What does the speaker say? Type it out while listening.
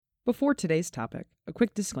Before today's topic, a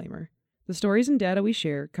quick disclaimer. The stories and data we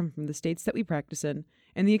share come from the states that we practice in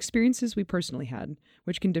and the experiences we personally had,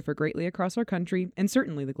 which can differ greatly across our country and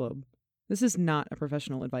certainly the globe. This is not a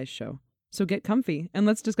professional advice show, so get comfy and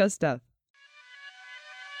let's discuss death.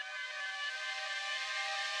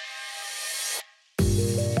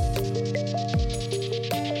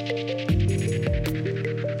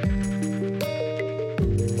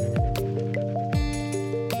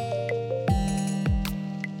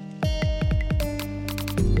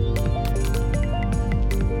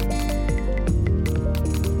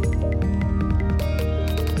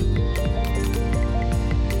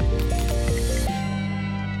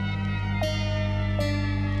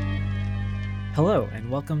 Hello, and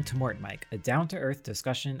welcome to Mort Mike, a down-to-earth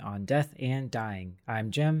discussion on death and dying. I'm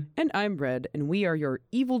Jim. And I'm Red, and we are your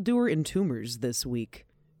evildoer entombers this week.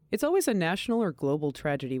 It's always a national or global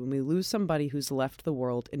tragedy when we lose somebody who's left the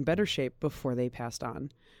world in better shape before they passed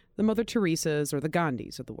on. The Mother Teresas or the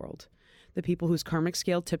Gandhis of the world. The people whose karmic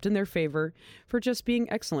scale tipped in their favor for just being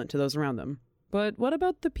excellent to those around them. But what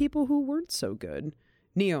about the people who weren't so good?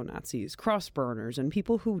 Neo-Nazis, cross-burners, and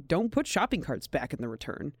people who don't put shopping carts back in the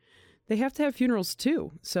return. They have to have funerals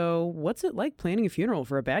too, so what's it like planning a funeral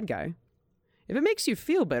for a bad guy? If it makes you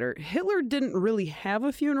feel better, Hitler didn't really have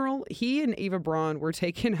a funeral. He and Eva Braun were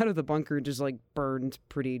taken out of the bunker and just burned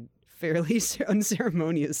pretty fairly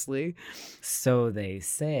unceremoniously. So they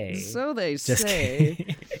say. So they Just say.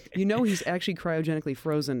 kidding. You know he's actually cryogenically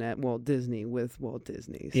frozen at Walt Disney with Walt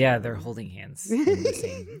Disney. So. Yeah, they're holding hands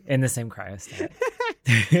in the same cryostat.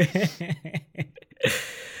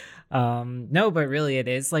 No, but really it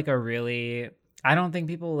is like I don't think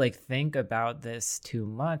people think about this too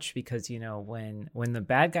much because, when the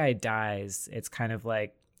bad guy dies, it's kind of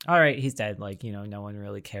like, all right, he's dead. No one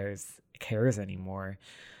really cares anymore.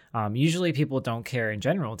 Usually people don't care in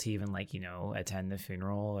general to even attend the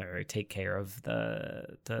funeral or take care of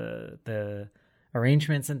the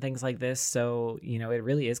arrangements and things like this. So, it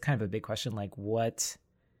really is kind of a big question, what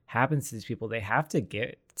happens to these people? They have to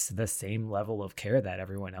get to the same level of care that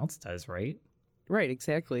everyone else does, right? Right,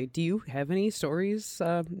 exactly. Do you have any stories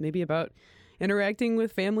maybe about interacting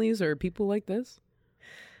with families or people like this?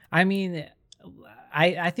 I mean,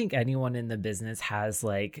 I think anyone in the business has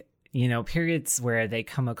periods where they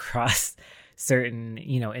come across certain,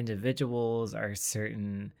 individuals or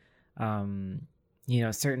certain,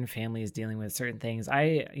 certain families dealing with certain things.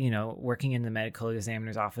 Working in the medical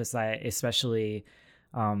examiner's office, I especially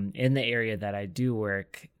in the area that I do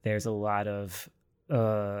work, there's a lot of,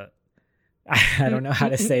 I don't know how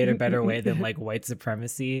to say it a better way than white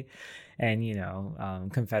supremacy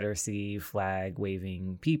and, Confederacy flag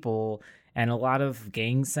waving people and a lot of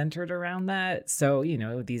gangs centered around that. So,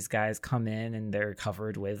 these guys come in and they're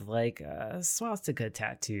covered with swastika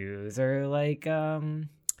tattoos or white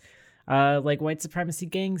supremacy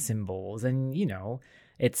gang symbols. And,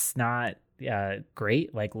 it's not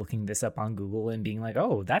great looking this up on Google and being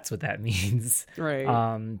oh, that's what that means, right?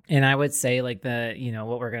 And I would say what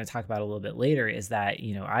we're going to talk about a little bit later is that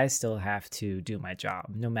I still have to do my job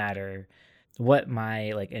no matter what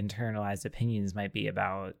my internalized opinions might be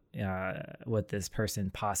about what this person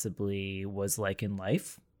possibly was like in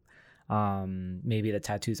life. Maybe the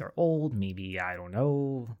tattoos are old, maybe I don't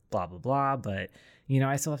know, blah blah blah, but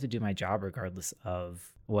I still have to do my job regardless of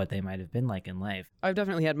what they might have been like in life. I've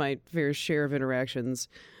definitely had my fair share of interactions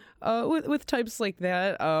with types like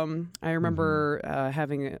that. I remember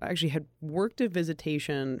actually had worked a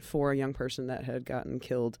visitation for a young person that had gotten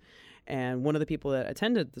killed, and one of the people that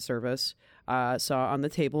attended the service saw on the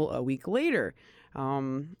table a week later.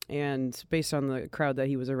 And based on the crowd that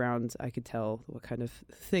he was around, I could tell what kind of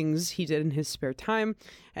things he did in his spare time.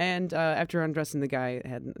 And after undressing the guy,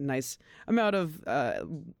 had a nice amount of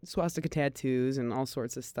swastika tattoos and all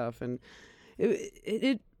sorts of stuff. And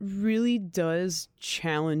it really does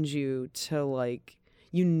challenge you to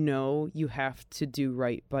you have to do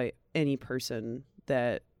right by any person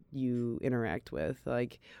that you interact with,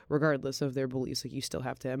 regardless of their beliefs. You still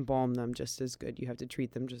have to embalm them just as good. You have to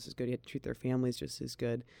treat them just as good. You have to treat their families just as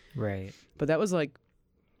good. Right. But that was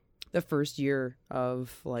the first year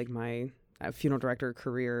of my funeral director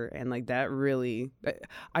career, and that really,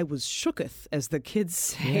 I was shooketh, as the kids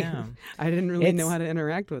say. Yeah. I didn't really know how to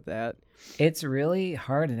interact with that. It's really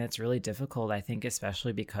hard and it's really difficult, I think,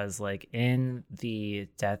 especially because in the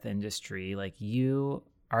death industry, you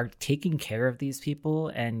are taking care of these people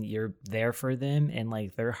and you're there for them in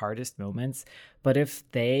their hardest moments. But if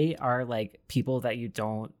they are people that you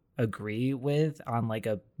don't agree with on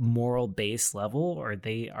a moral base level, or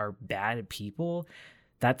they are bad people,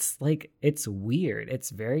 that's like, it's weird. It's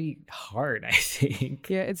very hard, I think.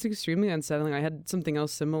 Yeah, it's extremely unsettling. I had something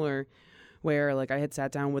else similar where like I had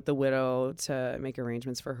sat down with the widow to make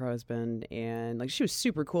arrangements for her husband, and like she was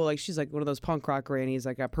super cool. Like she's like one of those punk rock grannies,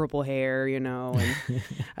 like got purple hair, and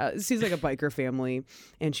she's like a biker family.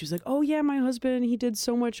 And she was like, "Oh yeah, my husband, he did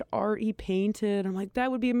so much art. He painted." I'm like, "That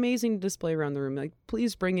would be amazing to display around the room. Like,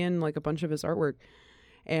 please bring in like a bunch of his artwork."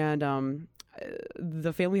 And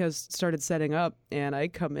the family has started setting up, and I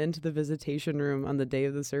come into the visitation room on the day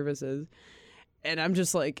of the services, and I'm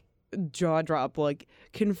just like, jaw drop, like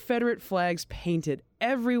Confederate flags painted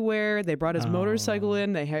everywhere. They brought his motorcycle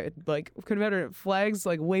in. They had like Confederate flags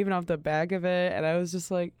like waving off the back of it, and I was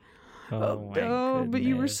just like, oh, but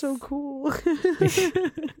you were so cool.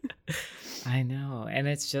 I know. And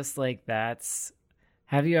it's just like,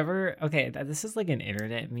 have you ever, okay, this is like an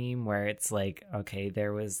internet meme where it's like, okay,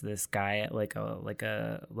 there was this guy at like a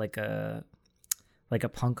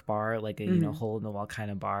punk bar, like a, you know, hole in the wall kind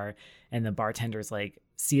of bar, and the bartender's like,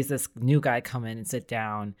 sees this new guy come in and sit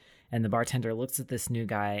down, and the bartender looks at this new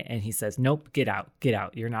guy and he says, "Nope, get out,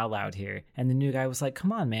 you're not allowed here." And the new guy was like,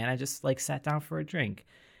 "Come on, man, I just like sat down for a drink."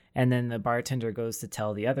 And then the bartender goes to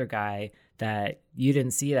tell the other guy that you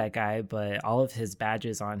didn't see that guy, but all of his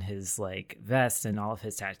badges on his like vest and all of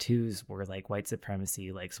his tattoos were like white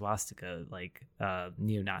supremacy, like swastika, like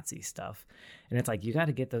neo-Nazi stuff. And it's like, you got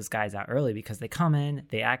to get those guys out early because they come in,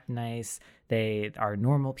 they act nice, they are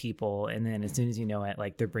normal people, and then as soon as you know it,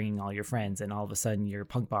 like they're bringing all your friends, and all of a sudden your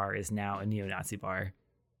punk bar is now a neo-Nazi bar.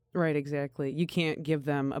 Right, exactly. You can't give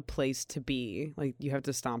them a place to be. Like, you have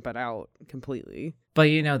to stomp it out completely. But,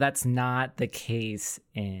 you know, that's not the case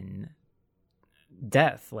in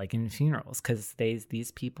death, like in funerals, because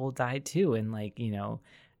these people died too. And, like, you know,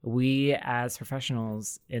 we as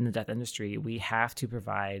professionals in the death industry, we have to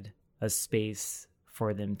provide a space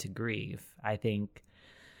for them to grieve. I think,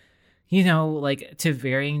 you know, like to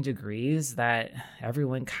varying degrees, that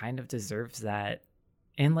everyone kind of deserves that.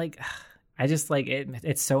 And, like, I just like it.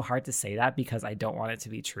 It's so hard to say that because I don't want it to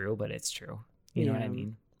be true, but it's true. You know what I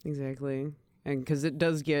mean? Exactly. And because it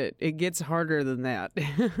gets harder than that.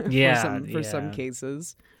 For some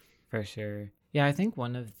cases. For sure. Yeah, I think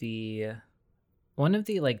one of the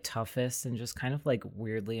like toughest and just kind of like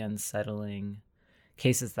weirdly unsettling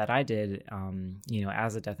cases that I did, you know,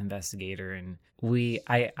 as a death investigator, and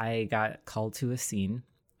I got called to a scene.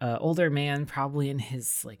 Older man, probably in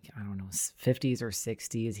his, like, I don't know, 50s or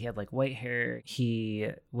 60s. He had like white hair. He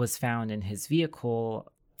was found in his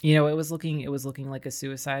vehicle. You know, it was looking like a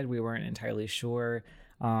suicide. We weren't entirely sure.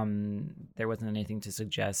 There wasn't anything to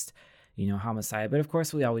suggest, you know, homicide. But of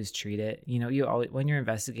course, we always treat it. You know, when you're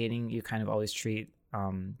investigating, you kind of always treat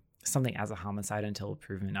something as a homicide until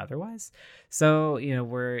proven otherwise. So, you know,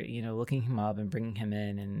 we're, you know, looking him up and bringing him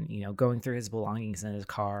in and, you know, going through his belongings in his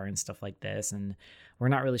car and stuff like this. And we're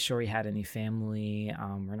not really sure he had any family.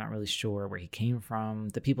 We're not really sure where he came from.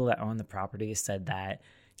 The people that own the property said that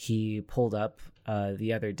he pulled up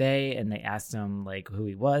the other day and they asked him like who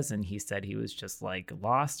he was, and he said he was just like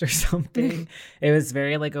lost or something. It was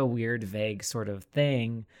very like a weird, vague sort of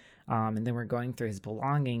thing. And then we're going through his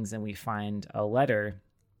belongings and we find a letter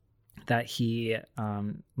that he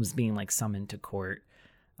was being like summoned to court.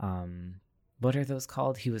 What are those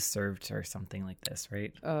called? He was served or something like this,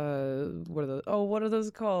 right? What are those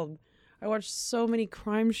called? I watched so many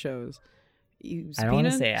crime shows. I don't want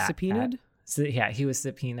to say subpoenaed. So yeah, he was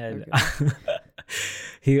subpoenaed.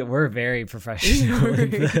 Okay. We're very professional.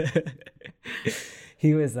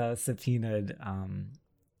 He was subpoenaed.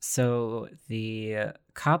 So the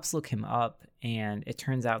cops look him up, and it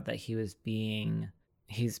turns out that he's being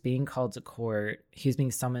called to court. He's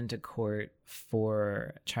being summoned to court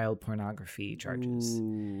for child pornography charges.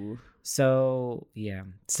 Ooh. So, yeah.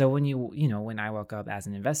 So when when I woke up as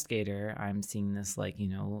an investigator, I'm seeing this like, you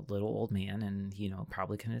know, little old man and, you know,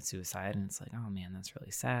 probably committed suicide. And it's like, oh man, that's really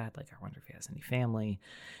sad. Like, I wonder if he has any family.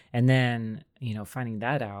 And then, you know, finding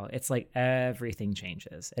that out, it's like everything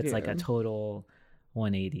changes. It's like a total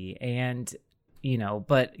 180. And, you know,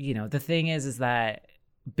 but, you know, the thing is that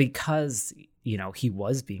because, you know, he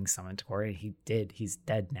was being summoned to court, he's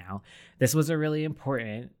dead now. This was a really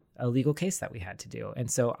important legal case that we had to do.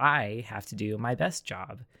 And so I have to do my best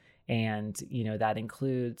job. And, you know, that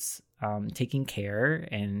includes taking care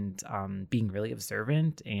and being really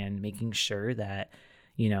observant and making sure that,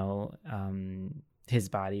 you know, his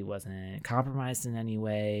body wasn't compromised in any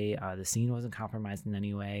way. The scene wasn't compromised in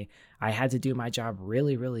any way. I had to do my job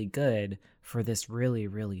really, really good for this really,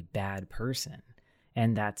 really bad person.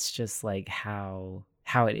 And that's just like how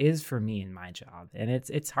it is for me in my job. And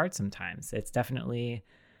it's hard sometimes. It's definitely,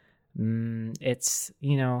 it's,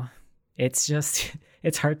 you know, it's just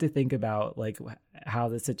it's hard to think about like how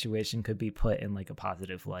the situation could be put in like a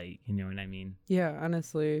positive light. You know what I mean? Yeah,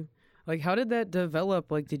 honestly. Like, how did that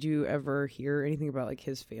develop? Like, did you ever hear anything about like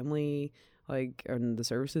his family, like, and the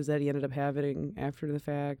services that he ended up having after the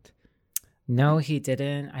fact? No, he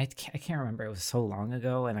didn't. I can't remember. It was so long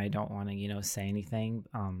ago, and I don't want to, say anything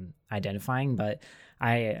identifying, but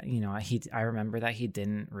I remember that he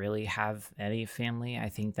didn't really have any family. I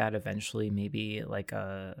think that eventually maybe like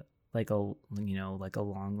a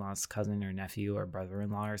long lost cousin or nephew or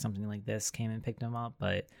brother-in-law or something like this came and picked him up,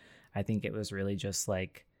 but I think it was really just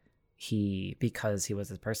like because he was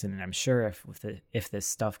this person, and I'm sure if this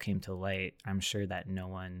stuff came to light, I'm sure that no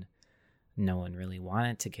one really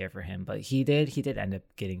wanted to care for him, but he did end up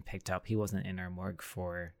getting picked up. He wasn't in our morgue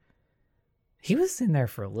he was in there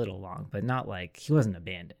for a little long, but not like he wasn't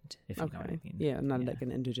abandoned, if you know what I mean. Yeah, not like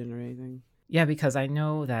an indigent or anything. Yeah, because I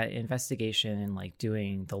know that investigation and like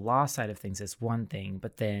doing the law side of things is one thing,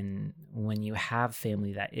 but then when you have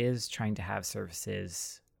family that is trying to have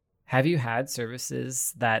services, have you had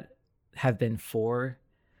services that have been for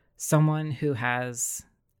someone who has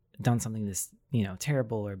done something this,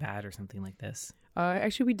 terrible or bad or something like this?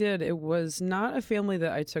 Actually, we did. It was not a family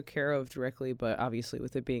that I took care of directly, but obviously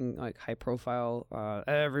with it being like high profile,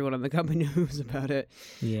 everyone in the company knows about it.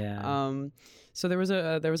 Yeah. So there was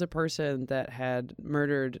a person that had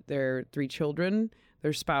murdered their 3 children,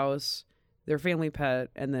 their spouse, their family pet,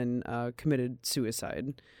 and then committed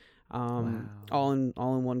suicide. Wow. all in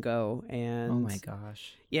one go. And oh my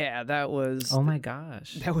gosh. Yeah, that was. Oh my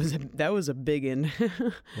gosh. That was a big one.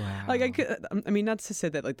 Wow. Like I mean, not to say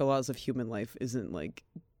that like the loss of human life isn't like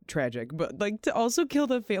tragic, but like to also kill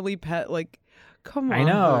the family pet, like, come on. I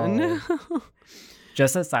know.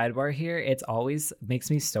 Just a sidebar here, it's always makes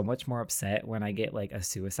me so much more upset when I get like a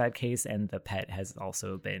suicide case and the pet has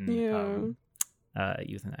also been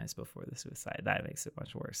euthanized before the suicide. That makes it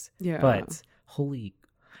much worse. Yeah. But holy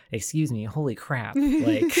crap.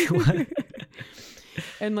 Like what?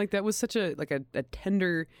 And like that was such a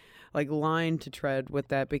tender like line to tread with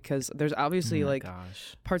that, because there's obviously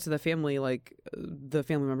parts of the family, like the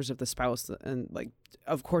family members of the spouse, and like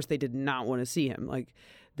of course they did not want to see him. Like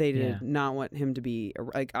they did not want him to be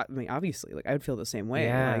like, I mean, obviously, like I would feel the same way,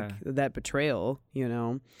 like that betrayal,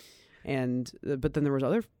 and but then there was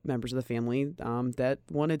other members of the family that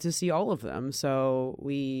wanted to see all of them, so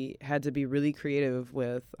we had to be really creative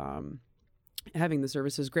with having the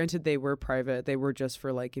services. Granted, they were private, they were just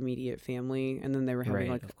for like immediate family, and then they were having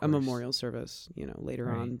like a memorial service later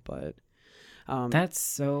on. But that's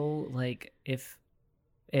so like, if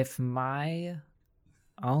my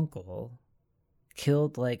uncle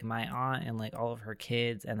killed like my aunt and like all of her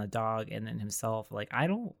kids and the dog and then himself, like I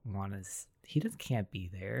don't want to, he just can't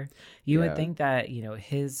be there. You would think that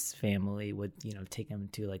his family would take him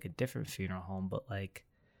to like a different funeral home, but like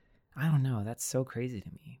I don't know, that's so crazy to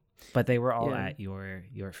me. But they were all at your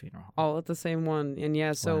funeral home. All at the same one.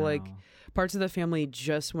 And so like parts of the family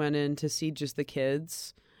just went in to see just the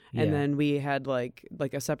kids. And then we had like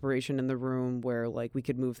a separation in the room where like we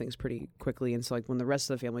could move things pretty quickly. And so like when the rest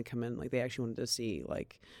of the family come in, like they actually wanted to see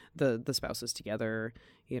like the spouses together,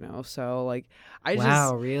 So like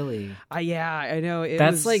really? I know.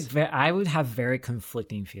 That's like I would have very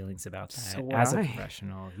conflicting feelings about that as a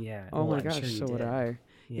professional. Yeah. Oh my gosh, so would I.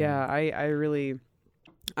 Yeah, I really.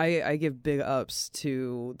 I give big ups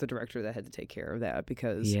to the director that had to take care of that,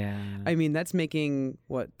 because I mean that's making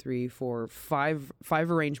 3, 4, 5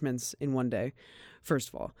 arrangements in one day. First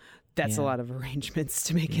of all, that's a lot of arrangements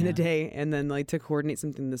to make in a day, and then like to coordinate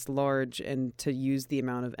something this large and to use the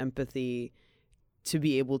amount of empathy to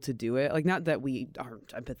be able to do it. Like, not that we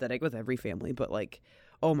aren't empathetic with every family, but like,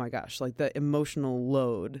 oh my gosh, like the emotional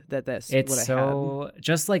load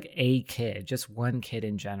just like just one kid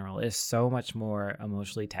in general is so much more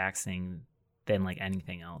emotionally taxing than like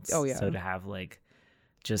anything else. Oh yeah. So to have like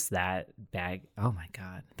just that bag, oh my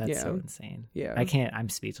God, that's so insane. Yeah. I'm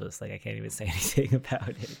speechless. Like I can't even say anything about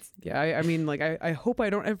it. Yeah. I mean, like I hope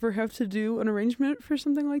I don't ever have to do an arrangement for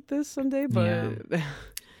something like this someday, but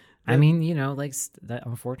I mean, like that,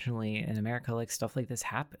 unfortunately in America, like stuff like this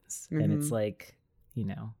happens, and it's like,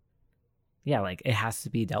 like it has to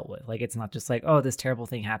be dealt with. Like it's not just like, oh, this terrible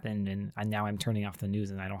thing happened and now I'm turning off the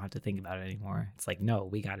news and I don't have to think about it anymore. It's like, no,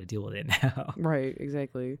 we got to deal with it now. Right,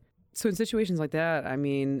 exactly. So in situations like that, I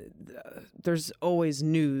mean, there's always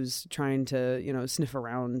news trying to, sniff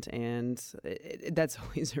around, and that's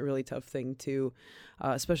always a really tough thing too,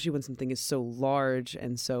 especially when something is so large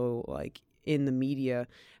and so like in the media.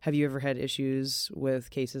 Have you ever had issues with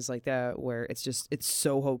cases like that where it's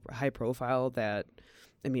so high profile that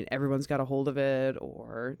I mean, everyone's got a hold of it,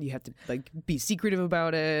 or you have to like be secretive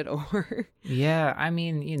about it, or Yeah, I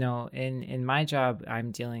mean, in my job,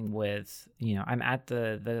 I'm dealing with, I'm at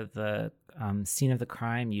the scene of the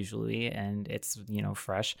crime usually, and it's,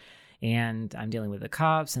 fresh, and I'm dealing with the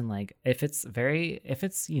cops, and like if it's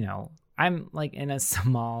I'm like in a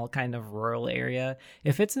small kind of rural area,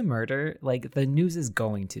 if it's a murder, like the news is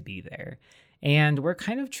going to be there. And we're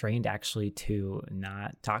kind of trained actually to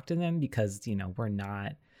not talk to them because, we're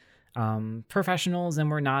not professionals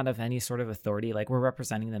and we're not of any sort of authority. Like we're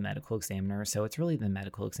representing the medical examiner. So it's really the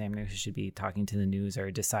medical examiner who should be talking to the news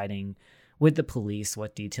or deciding with the police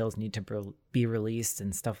what details need to be released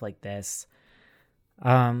and stuff like this.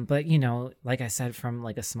 But like I said, from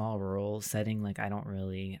like a small rural setting, like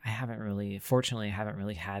fortunately I haven't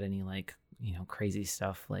really had any like, crazy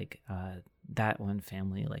stuff like that one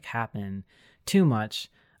family like happen too much.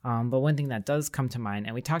 But one thing that does come to mind,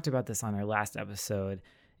 and we talked about this on our last episode,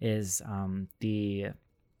 is the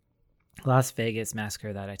Las Vegas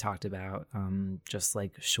massacre that I talked about. Just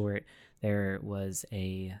like short, there was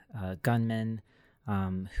a gunman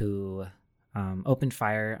who opened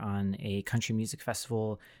fire on a country music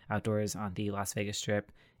festival outdoors on the Las Vegas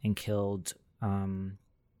Strip and killed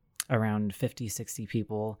around 50, 60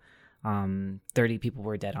 people. 30 people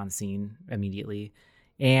were dead on scene immediately.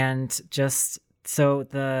 And just so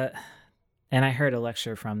and I heard a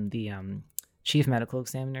lecture from the chief medical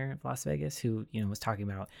examiner of Las Vegas who, was talking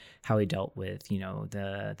about how he dealt with,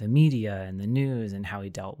 the media and the news, and how he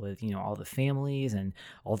dealt with, all the families and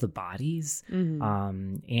all the bodies.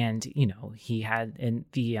 Mm-hmm. And, he had in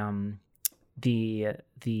the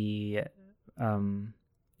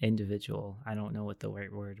individual, I don't know what the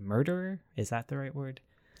right word, murderer, is that the right word?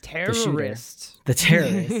 Terrorist. The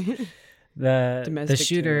terrorist. The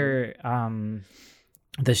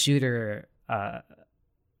shooter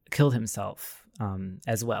killed himself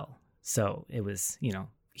as well. So it was,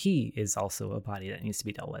 he is also a body that needs to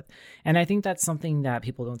be dealt with. And I think that's something that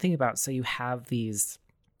people don't think about. So you have these,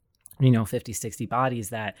 50, 60 bodies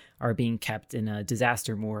that are being kept in a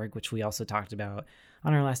disaster morgue, which we also talked about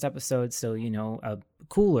on our last episode. So, a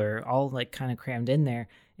cooler all like kind of crammed in there.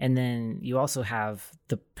 And then you also have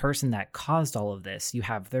the person that caused all of this. You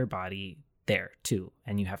have their body there too,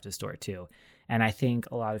 and you have to store it too. And I think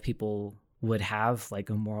a lot of people would have like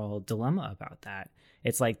a moral dilemma about that.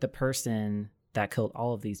 It's like the person that killed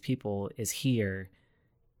all of these people is here,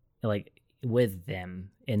 like with them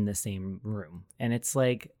in the same room. And it's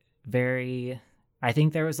like I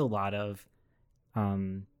think there was a lot of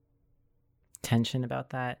tension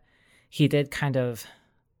about that. He did kind of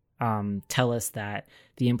tell us that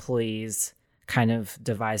the employees kind of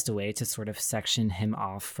devised a way to sort of section him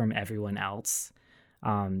off from everyone else,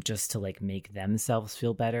 just to like make themselves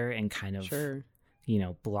feel better and kind of, Sure.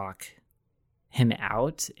 Block him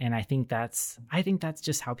out. And I think that's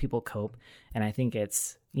just how people cope. And I think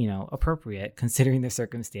it's, appropriate considering the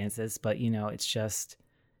circumstances, but it's just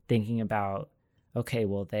thinking about, okay,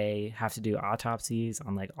 well, they have to do autopsies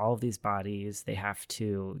on like all of these bodies. They have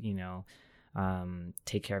to,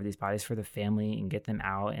 take care of these bodies for the family and get them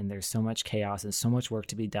out. And there's so much chaos and so much work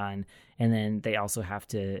to be done. And then they also have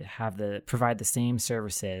to provide the same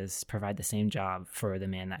services, provide the same job for the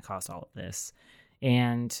man that caused all of this.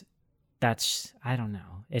 And that's, I don't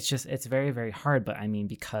know. It's very, very hard. But I mean,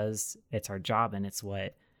 because it's our job and it's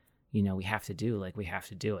what, we have to do, like we have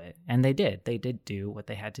to do it. And they did do what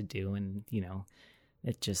they had to do. And,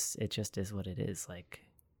 it just is what it is. Like,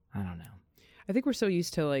 I don't know. I think we're so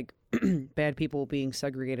used to like bad people being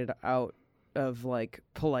segregated out of like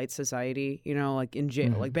polite society, like in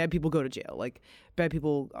jail. Mm-hmm. Like bad people go to jail. Like bad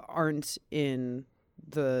people aren't in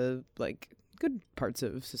the like good parts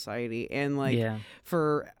of society. And like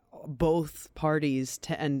for both parties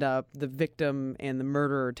to end up, the victim and the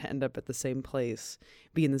murderer to end up at the same place,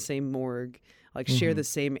 be in the same morgue, like share the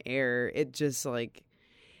same air. It just like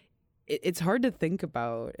it's hard to think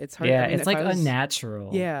about. It's hard. Yeah, I mean, it's like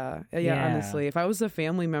unnatural. Yeah. Honestly, if I was a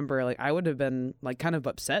family member, like I would have been like kind of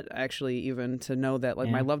upset actually, even to know that like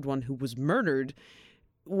my loved one who was murdered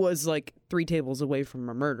was like 3 tables away from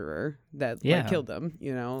a murderer that like killed them.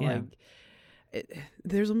 Like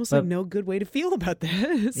there's almost like no good way to feel about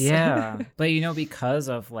this. Yeah, but because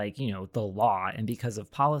of like the law and because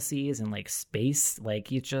of policies and like space,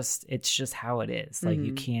 like it's just how it is. Like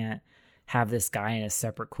you can't have this guy in a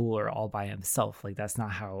separate cooler all by himself. Like that's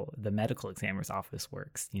not how the medical examiner's office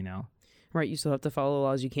works, Right, you still have to follow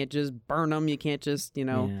laws. You can't just burn him. You can't just,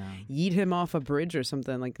 yeet him off a bridge or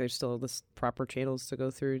something. Like there's still this proper channels to go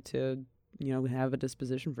through to, have a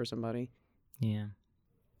disposition for somebody. Yeah.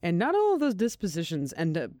 And not all of those dispositions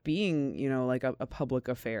end up being, like a public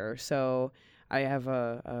affair. So I have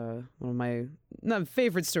one of my not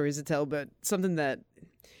favorite stories to tell, but something that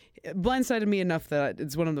blindsided me enough that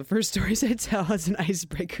it's one of the first stories I tell as an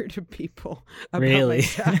icebreaker to people about Really?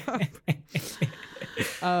 my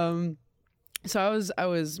job. So I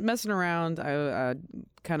was messing around. I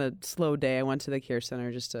kind of slow day. I went to the care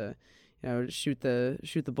center just to, shoot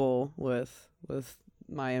the bull with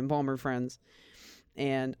my embalmer friends,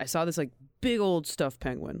 and I saw this like big old stuffed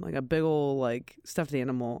penguin, like a big old like stuffed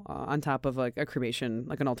animal on top of like a cremation,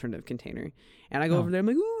 like an alternative container. And I go over there. I'm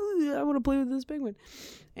like, ooh, I want to play with this penguin.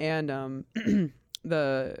 And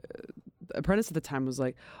the apprentice at the time was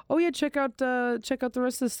like, oh yeah, check out the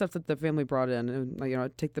rest of the stuff that the family brought in, and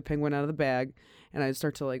I'd take the penguin out of the bag, and I'd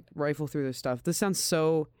start to like rifle through their stuff. This sounds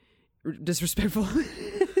so disrespectful.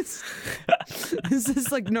 This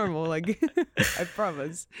is like normal, like I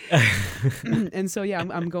promise. And so yeah,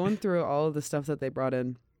 I'm going through all of the stuff that they brought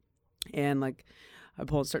in, and like I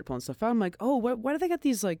start pulling stuff out. I'm like, oh, why do they got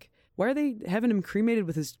these like? Why are they having him cremated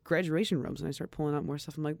with his graduation robes? And I start pulling out more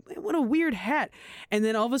stuff. I'm like, what a weird hat. And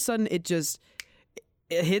then all of a sudden it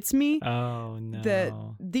hits me that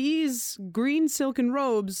these green silken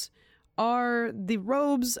robes are the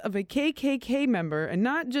robes of a KKK member, and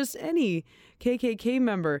not just any KKK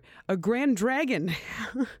member, a Grand Dragon.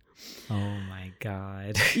 Oh my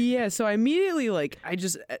God. Yeah, so I immediately,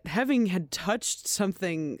 having had touched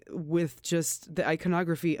something with just the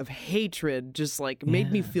iconography of hatred, just like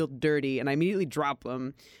made me feel dirty, and I immediately dropped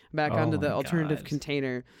them back onto the alternative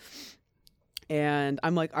container. And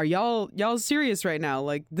I'm like, are y'all serious right now?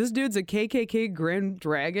 Like, this dude's a KKK Grand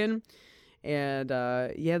Dragon. And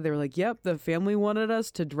they were like, yep, the family wanted us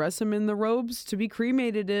to dress him in the robes to be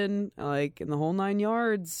cremated in, like, in the whole 9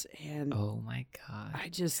 yards. And oh my God, I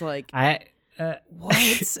just like,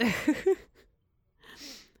 what?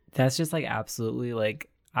 That's just like absolutely like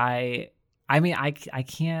I mean I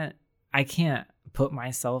can't put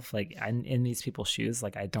myself like in these people's shoes.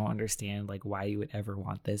 Like, I don't understand like why you would ever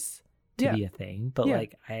want this to be a thing, but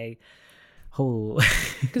like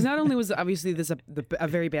because not only was obviously this a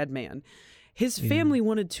very bad man, his family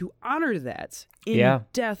wanted to honor that in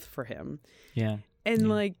death for him. Yeah. And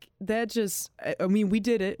like that just, I mean, we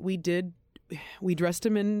did it. We dressed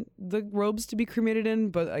him in the robes to be cremated in,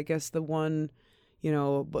 but I guess the one,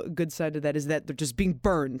 good side of that is that they're just being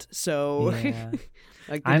burned. So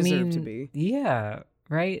like they deserve to be. Yeah.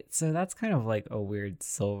 Right. So that's kind of like a weird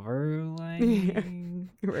silver lining.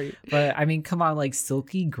 Right. But I mean, come on, like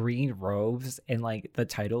silky green robes and like the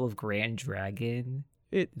title of Grand Dragon.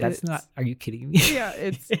 Are you kidding me?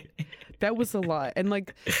 Yeah, that was a lot. And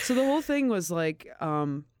like, so the whole thing was like,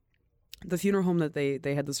 the funeral home that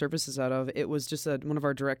they had the services out of, it was just one of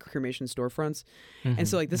our direct cremation storefronts. Mm-hmm, and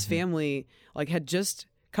so like this family like had just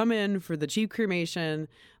come in for the cheap cremation,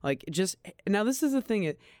 like just, now this is the thing,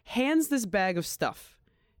 it hands this bag of stuff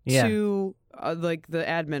to like the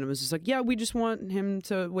admin. It was just like, yeah, we just want him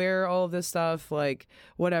to wear all of this stuff, like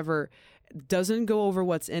whatever. Doesn't go over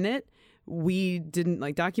what's in it. We didn't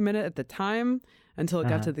like document it at the time until it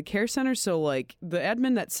got to the care center. So like the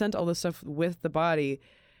admin that sent all this stuff with the body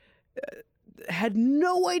had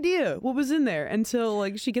no idea what was in there until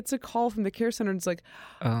like she gets a call from the care center, and it's like,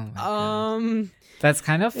 oh my God. That's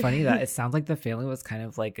kind of funny that it sounds like the family was kind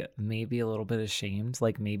of like maybe a little bit ashamed,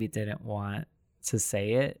 like maybe didn't want to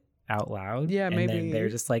say it out loud. Yeah, and maybe. Then they're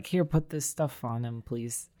just like, here, put this stuff on him,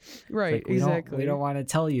 please. Right, like, exactly. We don't want to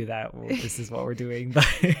tell you that this is what we're doing, but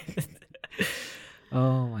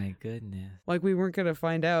oh my goodness. Like we weren't gonna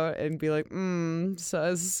find out and be like,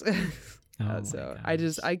 sus. So I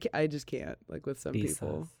just can't, like with some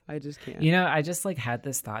people. I just can't. I just like had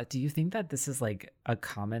this thought. Do you think that this is like a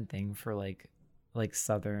common thing for like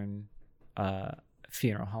Southern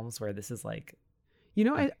funeral homes where this is like,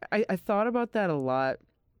 I thought about that a lot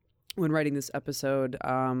when writing this episode,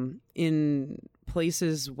 in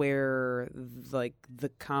places where like the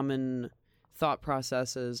common thought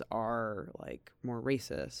processes are like more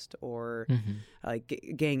racist or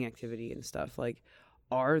like gang activity and stuff. Like,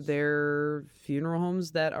 are there funeral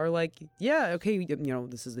homes that are like, yeah, okay,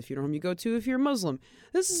 this is the funeral home you go to if you're Muslim.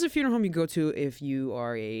 This is a funeral home you go to if you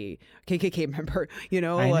are a KKK member,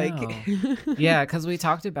 Yeah, because we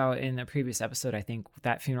talked about in a previous episode, I think,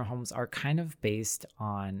 that funeral homes are kind of based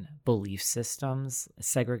on belief systems,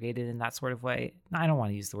 segregated in that sort of way. I don't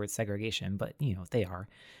want to use the word segregation, but, they are.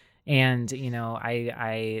 And,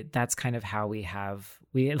 I that's kind of how we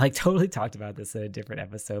like totally talked about this in a different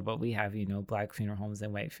episode, but we have, Black funeral homes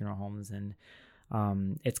and white funeral homes. And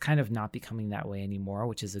it's kind of not becoming that way anymore,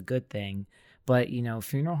 which is a good thing. But,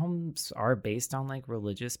 funeral homes are based on like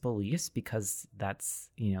religious beliefs because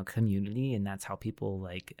that's, community, and that's how people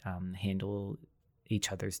like handle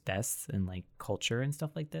each other's deaths and like culture and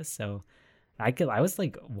stuff like this. So I was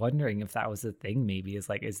like wondering if that was a thing. Maybe is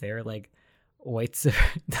like, is there like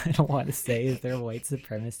I don't want to say, is there white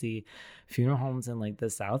supremacy funeral homes in like the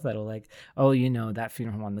South that'll like, oh, that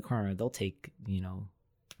funeral home on the corner, they'll take,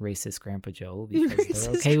 racist Grandpa Joe because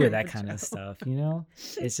they're okay with that kind of stuff.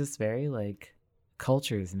 It's just very like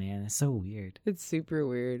cultures, man. It's so weird. It's super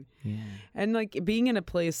weird. Yeah. And like being in a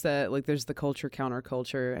place that like there's the culture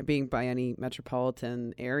counterculture, being by any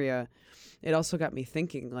metropolitan area, it also got me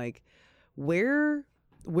thinking like, where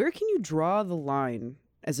can you draw the line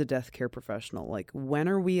as a death care professional? Like, when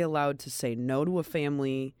are we allowed to say no to a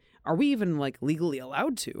family? Are we even like legally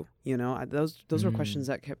allowed to? Those were questions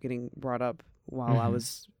that kept getting brought up while I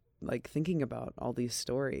was like thinking about all these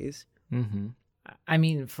stories. Mm-hmm. I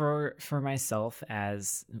mean, for myself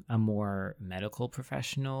as a more medical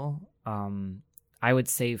professional, I would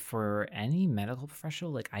say for any medical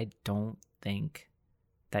professional, like I don't think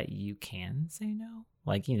that you can say no.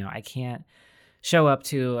 Like, I can't show up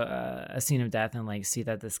to a scene of death and like see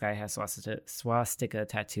that this guy has swastika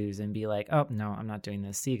tattoos and be like, oh no, I'm not doing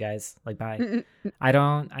this. See you guys. Like, bye. I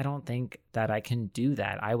don't think that I can do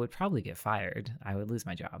that. I would probably get fired. I would lose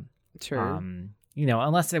my job. Sure.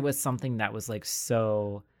 Unless it was something that was like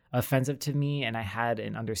so offensive to me and I had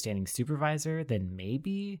an understanding supervisor, then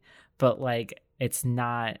maybe. But like, it's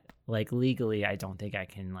not like legally, I don't think I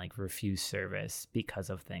can like refuse service because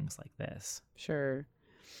of things like this. Sure.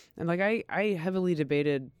 And like I heavily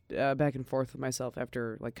debated back and forth with myself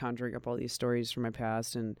after like conjuring up all these stories from my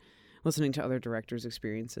past and listening to other directors'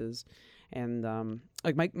 experiences. And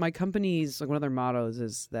like my company's like one of their mottos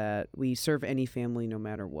is that we serve any family no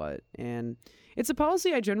matter what. And it's a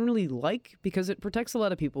policy I generally like because it protects a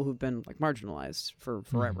lot of people who've been like marginalized for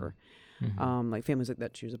forever. Mm-hmm. Like families like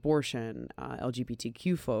that choose abortion,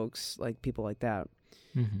 LGBTQ folks, like people like that.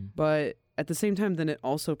 Mm-hmm. But at the same time, then it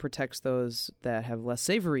also protects those that have less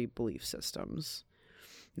savory belief systems.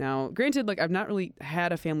 Now, granted, like I've not really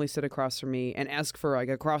had a family sit across from me and ask for like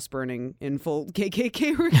a cross burning in full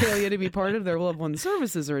KKK regalia to be part of their loved one's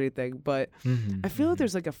services or anything, but I feel like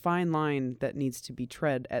there's like a fine line that needs to be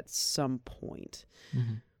tread at some point.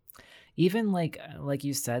 Mm-hmm. Even like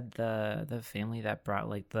you said, the family that brought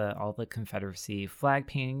like all the Confederacy flag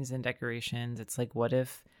paintings and decorations. It's like, what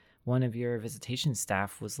if one of your visitation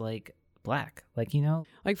staff was like Black, like,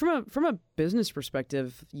 like from a business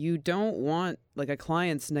perspective, you don't want like a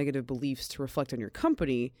client's negative beliefs to reflect on your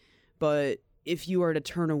company, but if you are to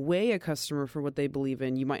turn away a customer for what they believe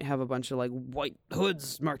in, you might have a bunch of like white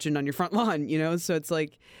hoods marching on your front lawn, so it's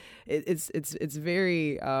like it's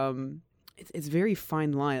very it's very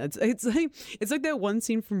fine line. It's like that one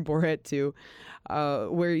scene from Borat 2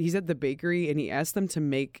 where he's at the bakery and he asked them to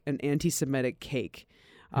make an anti-Semitic cake.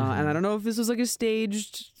 And I don't know if this was like a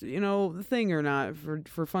staged, thing or not for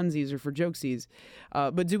funsies or for jokesies.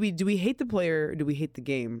 But do we hate the player or do we hate the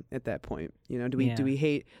game at that point? Do we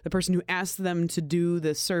hate the person who asked them to do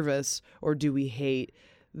this service, or do we hate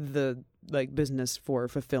the like business for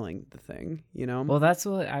fulfilling the thing? Well, that's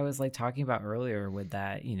what I was like talking about earlier with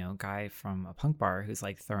that, guy from a punk bar who's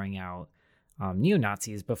like throwing out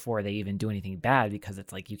neo-Nazis before they even do anything bad, because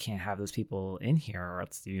it's like you can't have those people in here or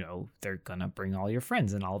it's they're gonna bring all your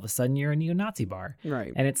friends and all of a sudden you're a neo-Nazi bar,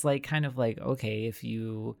 right? And it's like kind of like, okay, if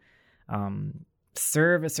you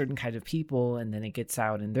serve a certain kind of people and then it gets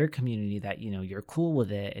out in their community that you're cool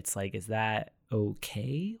with it, it's like, is that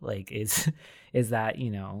okay? Like is that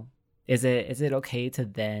is it okay to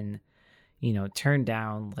then turn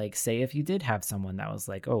down, like, say if you did have someone that was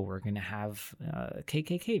like, oh, we're going to have a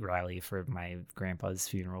KKK rally for my grandpa's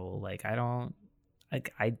funeral. Like, I don't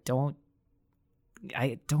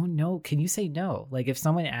know. Can you say no? Like, if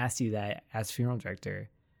someone asked you that as funeral director,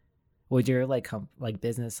 would your like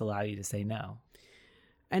business allow you to say no?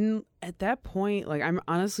 And at that point, like, I'm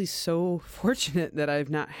honestly so fortunate that I've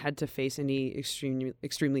not had to face any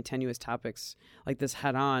extremely tenuous topics like this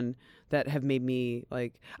head on that have made me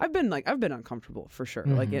like, I've been uncomfortable for sure.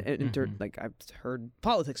 Mm-hmm, like I've heard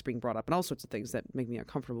politics being brought up and all sorts of things that make me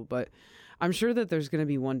uncomfortable, but I'm sure that there's going to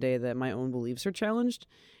be one day that my own beliefs are challenged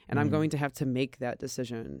and I'm going to have to make that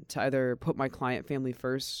decision to either put my client family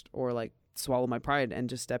first or like swallow my pride and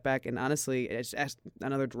just step back and honestly just ask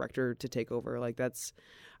another director to take over. Like, that's,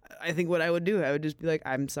 I think, what I would do. I would just be like,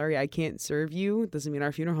 I'm sorry, I can't serve you. Doesn't mean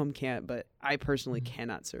our funeral home can't, but I personally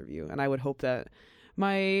cannot serve you. And I would hope that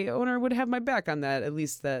my owner would have my back on that, at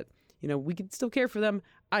least that, we could still care for them.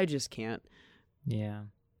 I just can't. Yeah.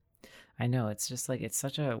 I know. It's just like, it's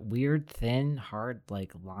such a weird, thin, hard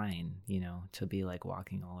like line, to be like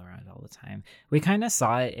walking all around all the time. We kind of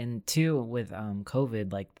saw it in too with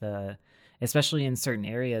COVID, like especially in certain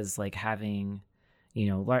areas, like having,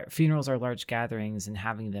 funerals are large gatherings, and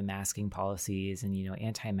having the masking policies and,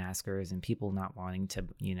 anti-maskers and people not wanting to,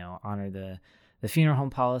 honor the funeral home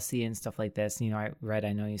policy and stuff like this.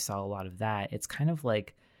 I know you saw a lot of that. It's kind of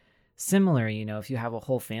like similar, if you have a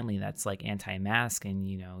whole family that's like anti-mask and,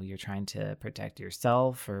 you're trying to protect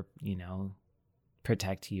yourself or,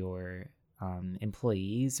 protect your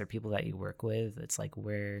employees or people that you work with. It's like,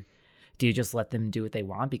 where do you just let them do what they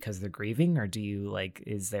want because they're grieving, or do you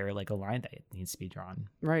is there a line that needs to be drawn?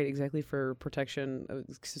 Right, exactly, for protection.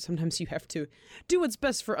 Sometimes you have to do what's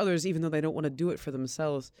best for others, even though they don't want to do it for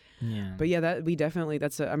themselves. Yeah. But yeah,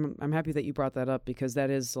 I'm happy that you brought that up, because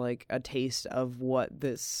that is like a taste of what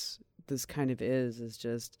this kind of is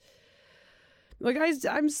just. Like,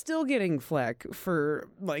 I'm still getting flack for,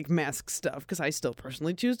 like, mask stuff, because I still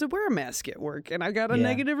personally choose to wear a mask at work, and I got a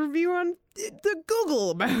negative review on the Google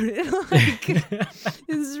about it. Like,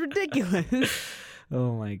 this is ridiculous.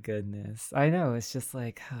 Oh, my goodness. I know. It's just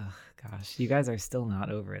like, oh, gosh, you guys are still not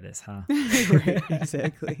over this, huh? Right,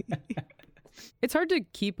 exactly. It's hard to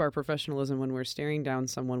keep our professionalism when we're staring down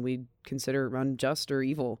someone we consider unjust or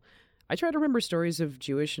evil. I try to remember stories of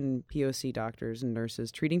Jewish and POC doctors and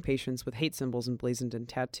nurses treating patients with hate symbols emblazoned in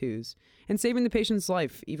tattoos and saving the patient's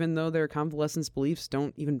life, even though their convalescence beliefs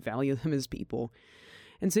don't even value them as people.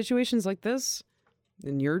 In situations like this,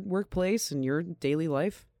 in your workplace, in your daily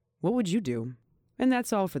life, what would you do? And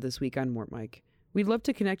that's all for this week on Mort Mike. We'd love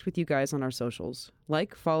to connect with you guys on our socials.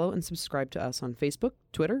 Like, follow, and subscribe to us on Facebook,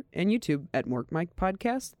 Twitter, and YouTube at Mort Mike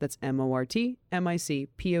Podcast. That's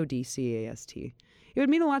MortMicPodcast. It would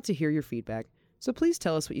mean a lot to hear your feedback, so please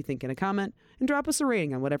tell us what you think in a comment and drop us a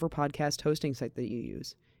rating on whatever podcast hosting site that you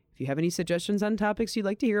use. If you have any suggestions on topics you'd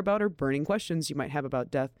like to hear about or burning questions you might have about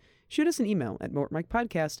death, shoot us an email at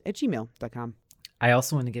mortmikepodcast@gmail.com. I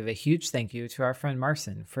also want to give a huge thank you to our friend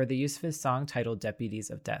Marson for the use of his song titled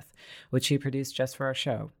Deputies of Death, which he produced just for our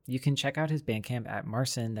show. You can check out his Bandcamp at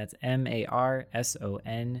Marson, that's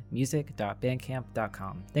MARSON,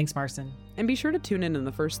 music.bandcamp.com. Thanks, Marson. And be sure to tune in on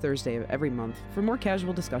the first Thursday of every month for more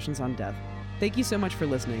casual discussions on death. Thank you so much for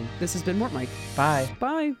listening. This has been Mort Mike. Bye.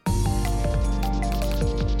 Bye.